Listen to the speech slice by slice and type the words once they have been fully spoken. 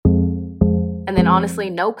And then honestly,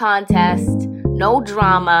 no contest, no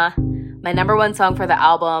drama. My number one song for the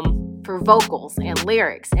album, for vocals and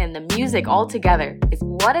lyrics and the music all together, is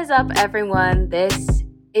What Is Up, Everyone? This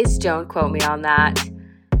is Don't Quote Me on That.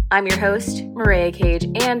 I'm your host, Mariah Cage,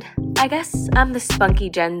 and I guess I'm the spunky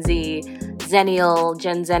Gen Zennial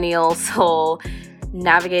soul,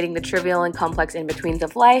 navigating the trivial and complex in-betweens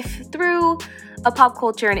of life through a pop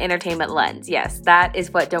culture and entertainment lens. Yes, that is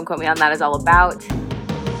what Don't Quote Me on That is all about.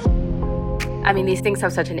 I mean, these things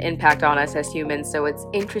have such an impact on us as humans, so it's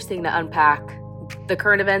interesting to unpack the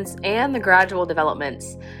current events and the gradual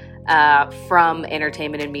developments from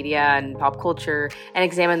entertainment and media and pop culture and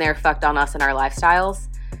examine their effect on us and our lifestyles.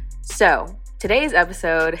 So today's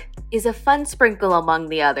episode is a fun sprinkle among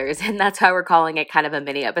the others, and that's why we're calling it kind of a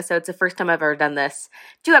mini episode. It's the first time I've ever done this.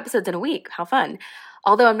 2 episodes in a week. How fun.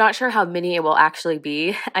 Although I'm not sure how many it will actually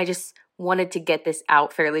be. I just wanted to get this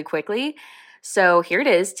out fairly quickly. So here it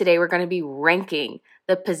is. Today we're going to be ranking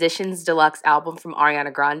the Positions Deluxe album from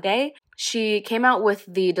Ariana Grande. She came out with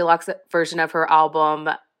the deluxe version of her album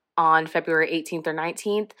on February 18th or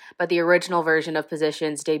 19th, but the original version of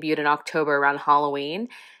Positions debuted in October around Halloween.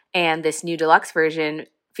 And this new deluxe version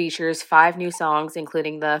features 5 new songs,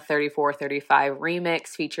 including the 3435 remix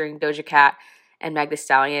featuring Doja Cat and Meg Thee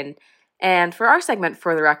Stallion. And for our segment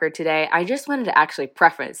For the Record today, I just wanted to actually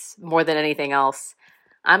preface more than anything else,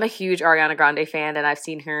 I'm a huge Ariana Grande fan, and I've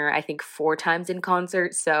seen her, I think, 4 times in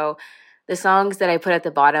concert. So the songs that I put at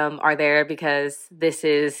the bottom are there because this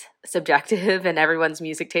is subjective and everyone's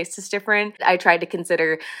music taste is different. I tried to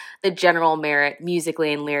consider the general merit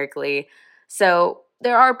musically and lyrically. So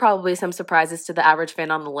there are probably some surprises to the average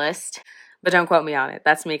fan on the list, but don't quote me on it.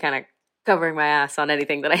 That's me kind of covering my ass on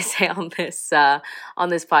anything that I say on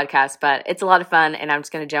this podcast, but it's a lot of fun, and I'm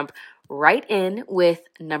just going to jump right in with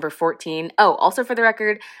number 14. Oh, also for the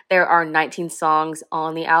record, there are 19 songs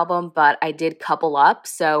on the album, but I did couple up,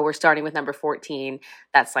 so we're starting with number 14.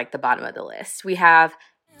 That's like the bottom of the list. We have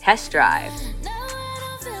Test Drive.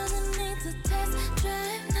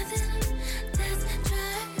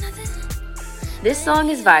 This song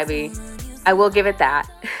is vibey, I will give it that,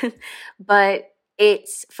 but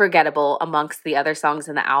it's forgettable amongst the other songs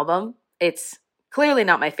in the album. It's clearly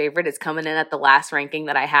not my favorite. It's coming in at the last ranking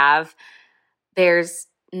that I have. There's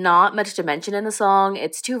not much to mention in the song.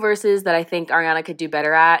 It's 2 verses that I think Ariana could do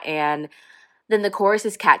better at, and then the chorus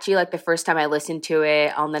is catchy. Like the first time I listened to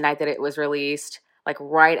it on the night that it was released, like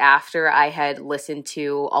right after I had listened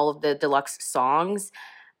to all of the deluxe songs,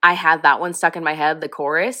 I had that one stuck in my head, the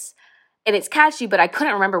chorus. And it's catchy, but I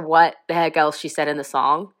couldn't remember what the heck else she said in the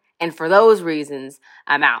song. And for those reasons,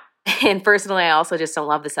 I'm out. And personally, I also just don't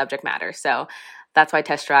love the subject matter. So that's why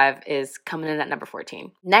Test Drive is coming in at number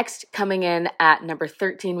 14. Next, coming in at number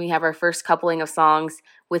 13, we have our first coupling of songs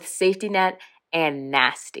with Safety Net and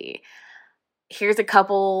Nasty. Here's a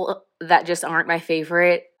couple that just aren't my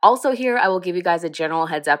favorite. Also here, I will give you guys a general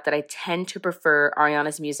heads up that I tend to prefer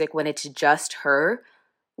Ariana's music when it's just her.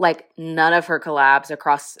 Like, none of her collabs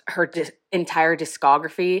across her entire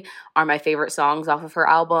discography are my favorite songs off of her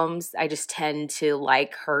albums. I just tend to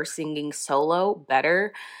like her singing solo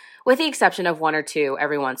better, with the exception of 1 or 2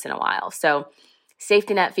 every once in a while. So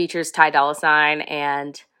Safety Net features Ty Dolla $ign,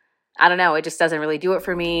 and I don't know, it just doesn't really do it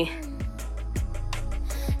for me.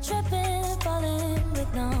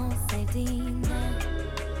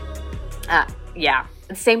 Yeah,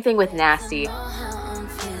 same thing with Nasty.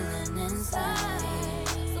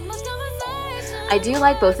 I do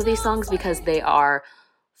like both of these songs because they are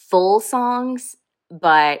full songs,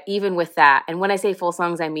 but even with that, and when I say full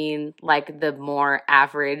songs, I mean like the more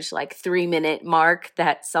average, like 3-minute mark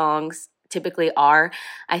that songs typically are.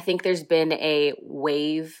 I think there's been a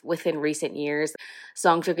wave within recent years.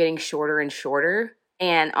 Songs are getting shorter and shorter,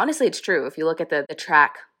 and honestly, it's true. If you look at the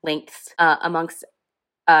track lengths amongst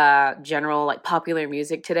general like popular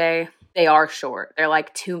music today, they are short. They're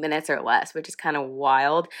like 2 minutes or less, which is kind of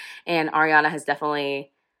wild. And Ariana has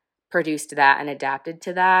definitely produced that and adapted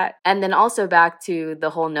to that. And then also back to the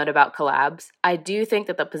whole note about collabs, I do think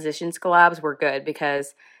that the Positions collabs were good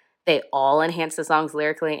because they all enhance the songs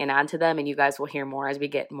lyrically and add to them. And you guys will hear more as we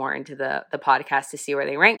get more into the podcast to see where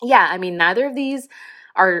they rank. Yeah, I mean, neither of these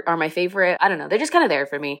are my favorite. I don't know. They're just kind of there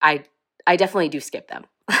for me. I definitely do skip them.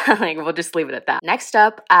 Like, we'll just leave it at that. Next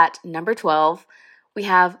up at number 12, we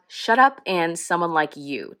have Shut Up and Someone Like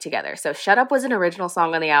You together. So Shut Up was an original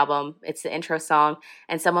song on the album. It's the intro song.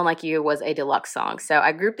 And Someone Like You was a deluxe song. So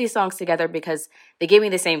I grouped these songs together because they gave me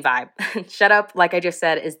the same vibe. Shut Up, like I just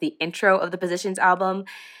said, is the intro of the Positions album.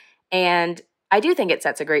 And I do think it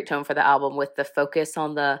sets a great tone for the album with the focus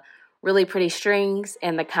on the really pretty strings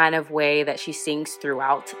and the kind of way that she sings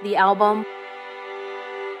throughout the album.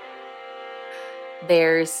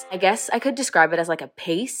 I guess I could describe it as like a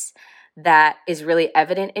pace that is really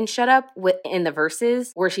evident in Shut Up in the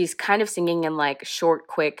verses, where she's kind of singing in like short,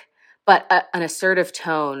 quick, but an assertive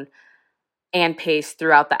tone and pace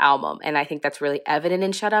throughout the album. And I think that's really evident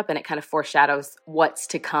in Shut Up, and it kind of foreshadows what's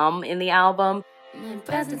to come in the album.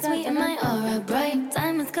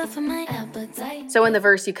 So in the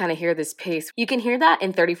verse, you kind of hear this pace. You can hear that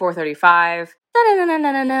in 34, 35. And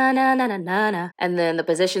then the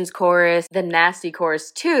Positions chorus, the Nasty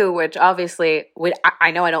chorus too, which obviously,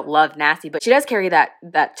 I know I don't love Nasty, but she does carry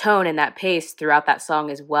that tone and that pace throughout that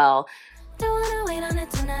song as well.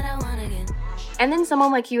 And then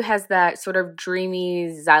Someone Like You has that sort of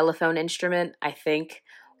dreamy xylophone instrument, I think,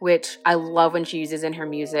 which I love when she uses in her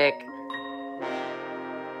music.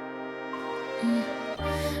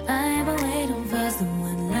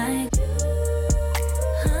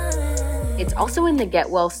 It's also in the Get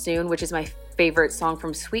Well Soon, which is my favorite song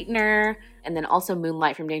from Sweetener, and then also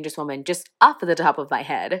Moonlight from Dangerous Woman, just off of the top of my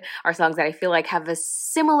head, are songs that I feel like have a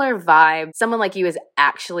similar vibe. Someone Like You is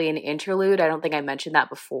actually an interlude. I don't think I mentioned that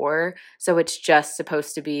before. So it's just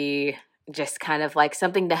supposed to be just kind of like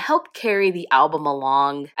something to help carry the album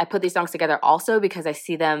along. I put these songs together also because I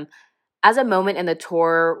see them as a moment in the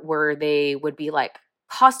tour where they would be like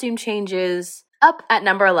costume changes. Up at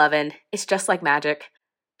number 11, It's Just Like Magic.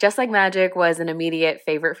 Just Like Magic was an immediate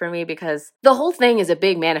favorite for me because the whole thing is a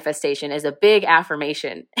big manifestation, is a big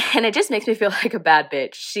affirmation, and it just makes me feel like a bad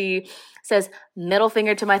bitch. She says, middle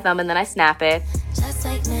finger to my thumb and then I snap it. Just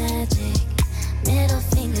like magic, middle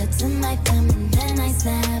finger to my thumb and then I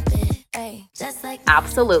snap it. Hey, just like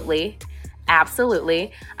absolutely. I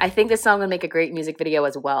think this song would make a great music video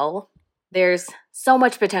as well. There's so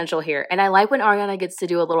much potential here, and I like when Ariana gets to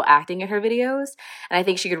do a little acting in her videos, and I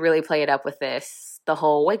think she could really play it up with this. The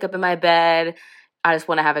whole wake up in my bed, I just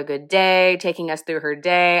want to have a good day, taking us through her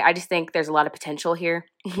day. I just think there's a lot of potential here.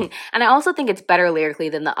 And I also think it's better lyrically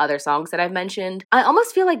than the other songs that I've mentioned. I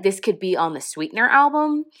almost feel like this could be on the Sweetener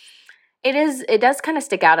album. It does kind of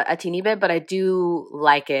stick out a teeny bit, but I do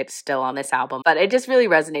like it still on this album. But it just really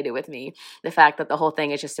resonated with me. The fact that the whole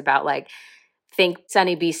thing is just about like, think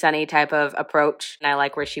sunny, be sunny type of approach. And I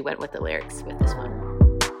like where she went with the lyrics with this one.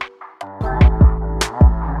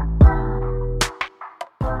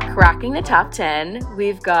 Cracking the top 10,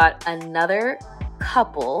 we've got another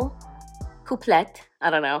couplet, I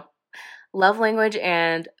don't know, Love Language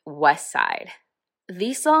and West Side.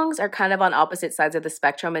 These songs are kind of on opposite sides of the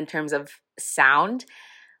spectrum in terms of sound.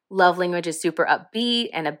 Love Language is super upbeat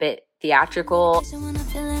and a bit theatrical.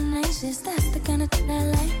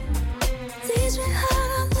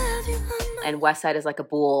 And West Side is like a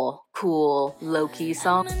cool, low-key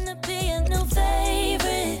song.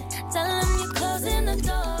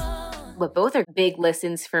 But both are big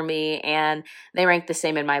listens for me, and they rank the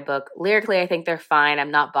same in my book. Lyrically, I think they're fine.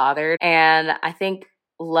 I'm not bothered. And I think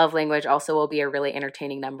Love Language also will be a really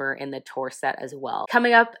entertaining number in the tour set as well.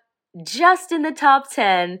 Coming up just in the top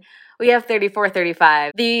 10, we have 34,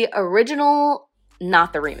 35. The original,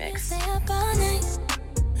 not the remix.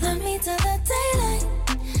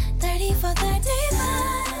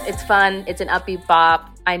 It's fun. It's an upbeat bop.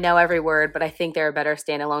 I know every word, but I think there are better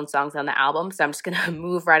standalone songs on the album, so I'm just going to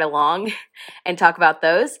move right along and talk about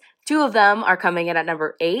those. Two of them are coming in at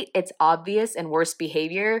number 8. It's Obvious and Worst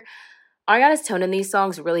Behavior. Ariana's tone in these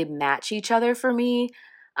songs really match each other for me.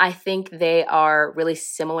 I think they are really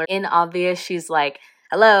similar. In Obvious, she's like,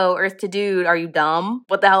 hello, Earth to Dude, are you dumb?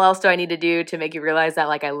 What the hell else do I need to do to make you realize that,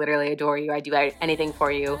 like, I literally adore you. I do anything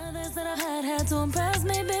for you.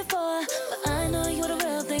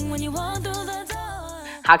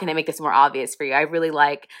 How can I make this more obvious for you? I really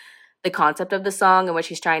like the concept of the song and what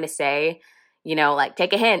she's trying to say. You know, like,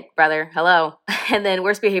 take a hint, brother. Hello. And then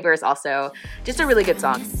Worst Behavior is also just a really good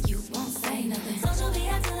song.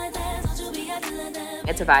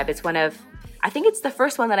 It's a vibe. It's one of, I think it's the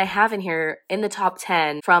first one that I have in here in the top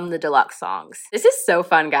 10 from the Deluxe songs. This is so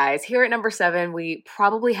fun, guys. Here at number 7, we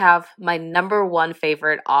probably have my number 1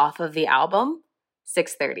 favorite off of the album,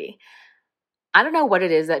 6:30. I don't know what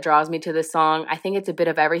it is that draws me to this song. I think it's a bit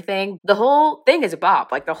of everything. The whole thing is a bop.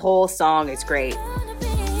 Like, the whole song is great.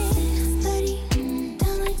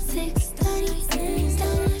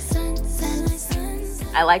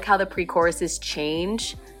 I like how the pre-choruses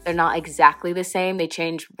change. They're not exactly the same. They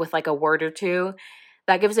change with like a word or two.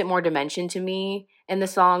 That gives it more dimension to me in the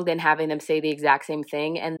song than having them say the exact same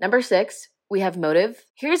thing. And number 6, we have Motive.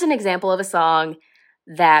 Here's an example of a song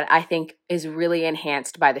that I think is really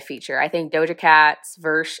enhanced by the feature. I think Doja Cat's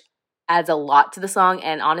verse adds a lot to the song,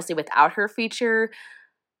 and honestly, without her feature,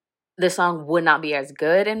 the song would not be as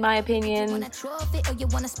good in my opinion.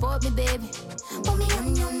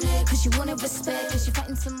 It's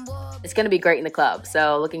going to be great in the club,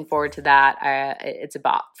 so looking forward to that. It's a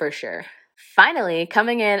bop for sure. Finally,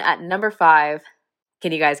 coming in at number 5,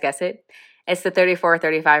 can you guys guess it? It's the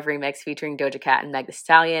 3435 remix featuring Doja Cat and Meg Thee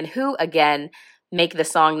Stallion, who, again, make the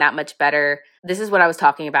song that much better. This is what I was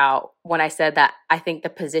talking about when I said that I think the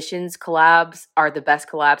Positions collabs are the best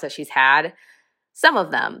collabs that she's had. Some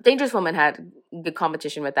of them. Dangerous Woman had good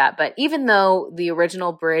competition with that, but even though the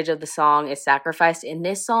original bridge of the song is sacrificed in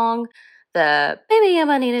this song, the baby, I'm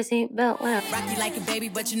gonna need a seatbelt. Rock you like a baby,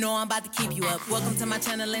 but you know I'm about to keep you up. Welcome to my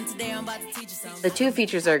channel, and today I'm about to teach you something. The 2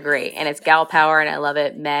 features are great, and it's gal power, and I love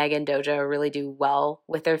it. Meg and Doja really do well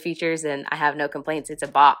with their features, and I have no complaints. It's a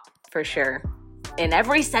bop for sure. In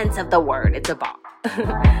every sense of the word, it's a bop.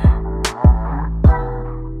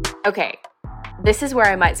 Okay, this is where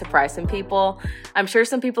I might surprise some people. I'm sure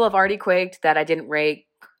some people have already quaked that I didn't rate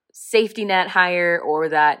Safety Net higher, or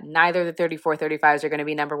that neither the 3435s are going to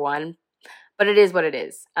be number 1. But it is what it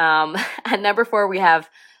is. At number 4, we have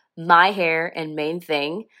My Hair and Main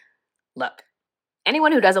Thing. Look,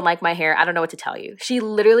 anyone who doesn't like My Hair, I don't know what to tell you. She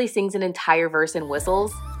literally sings an entire verse and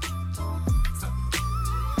whistles.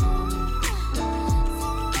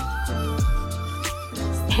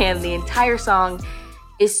 And the entire song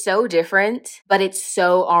is so different, but it's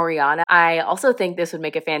so Ariana. I also think this would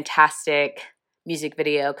make a fantastic music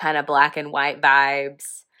video, kind of black and white vibes.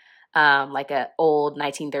 Like an old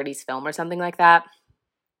 1930s film or something like that.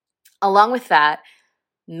 Along with that,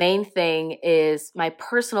 Main Thing is my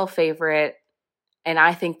personal favorite, and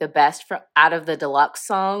I think the best out of the Deluxe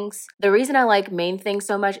songs. The reason I like Main Thing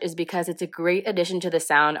so much is because it's a great addition to the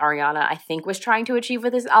sound Ariana, I think, was trying to achieve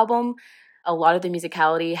with this album. A lot of the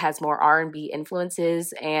musicality has more R&B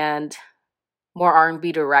influences and more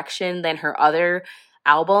R&B direction than her other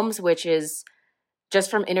albums, which is just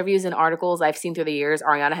from interviews and articles I've seen through the years.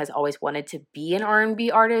 Ariana has always wanted to be an R&B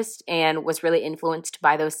artist and was really influenced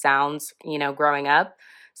by those sounds, growing up.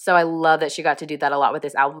 So I love that she got to do that a lot with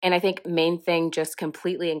this album. And I think Main Thing just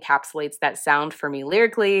completely encapsulates that sound for me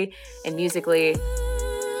lyrically and musically.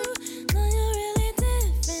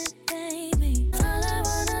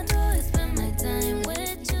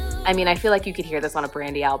 I mean, I feel like you could hear this on a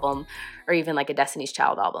Brandy album or even like a Destiny's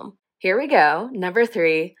Child album. Here we go. Number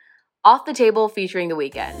 3. Off the Table featuring The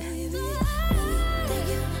Weeknd.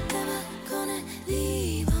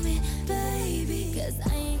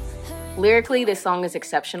 Lyrically, this song is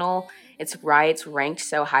exceptional. It's ranked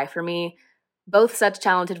so high for me. Both such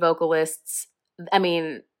talented vocalists. I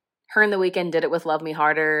mean, her and The Weeknd did it with Love Me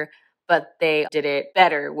Harder, but they did it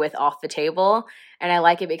better with Off the Table. And I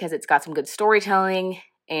like it because it's got some good storytelling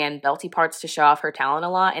and belty parts to show off her talent a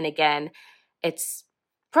lot. And again, it's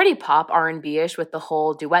pretty pop R&B-ish with the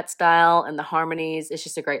whole duet style and the harmonies. It's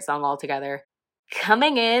just a great song altogether.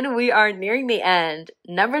 Coming in, we are nearing the end.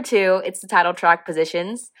 Number 2, it's the title track,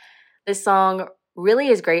 Positions. This song really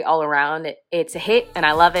is great all around. It's a hit and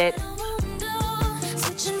I love it.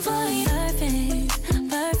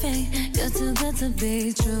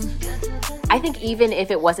 I think even if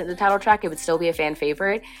it wasn't the title track, it would still be a fan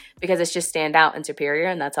favorite because it's just standout and superior,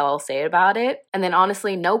 and that's all I'll say about it. And then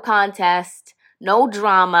honestly, no contest, no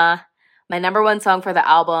drama. My number 1 song for the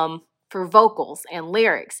album, for vocals and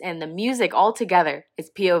lyrics and the music all together,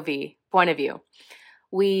 is POV, point of view.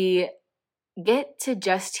 We get to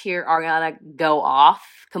just hear Ariana go off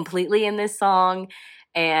completely in this song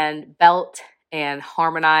and belt and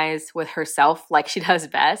harmonize with herself like she does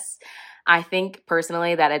best. I think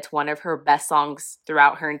personally that it's one of her best songs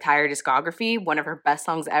throughout her entire discography, one of her best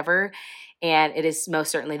songs ever, and it is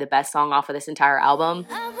most certainly the best song off of this entire album.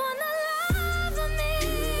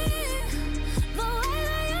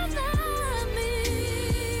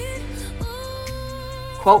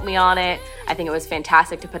 Quote me on it. I think it was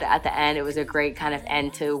fantastic to put it at the end. It was a great kind of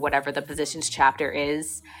end to whatever the Positions chapter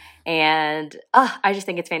is. And I just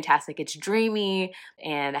think it's fantastic. It's dreamy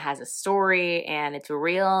and it has a story and it's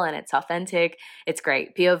real and it's authentic. It's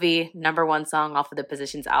great. POV, number 1 song off of the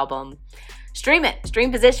Positions album. Stream it.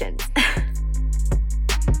 Stream Positions.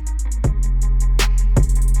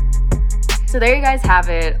 So there you guys have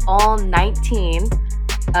it. All 19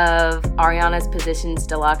 of Ariana's Positions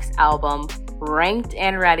Deluxe album ranked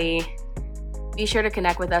and ready. Be sure to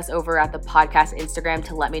connect with us over at the podcast Instagram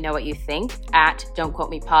to let me know what you think at Don't Quote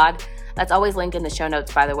Me Pod. That's always linked in the show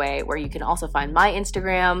notes, by the way, where you can also find my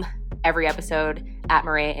Instagram, every episode, at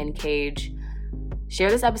Maria in Cage. Share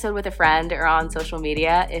this episode with a friend or on social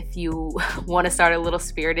media if you want to start a little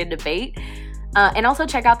spirited debate. And also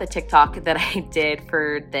check out the TikTok that I did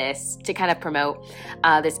for this to kind of promote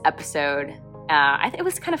this episode. It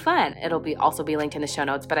was kind of fun. It'll also be linked in the show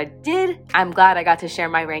notes, but I'm glad I got to share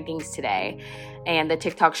my rankings today. and the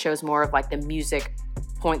TikTok shows more of like the music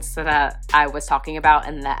points that I was talking about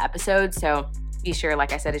in that episode. So be sure,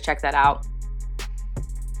 like I said, to check that out.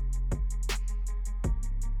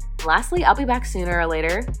 Lastly, I'll be back sooner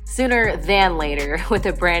than later with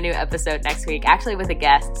a brand new episode next week, actually with a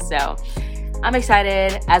guest. So I'm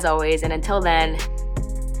excited as always. And until then,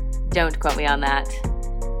 don't quote me on that.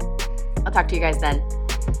 I'll talk to you guys then.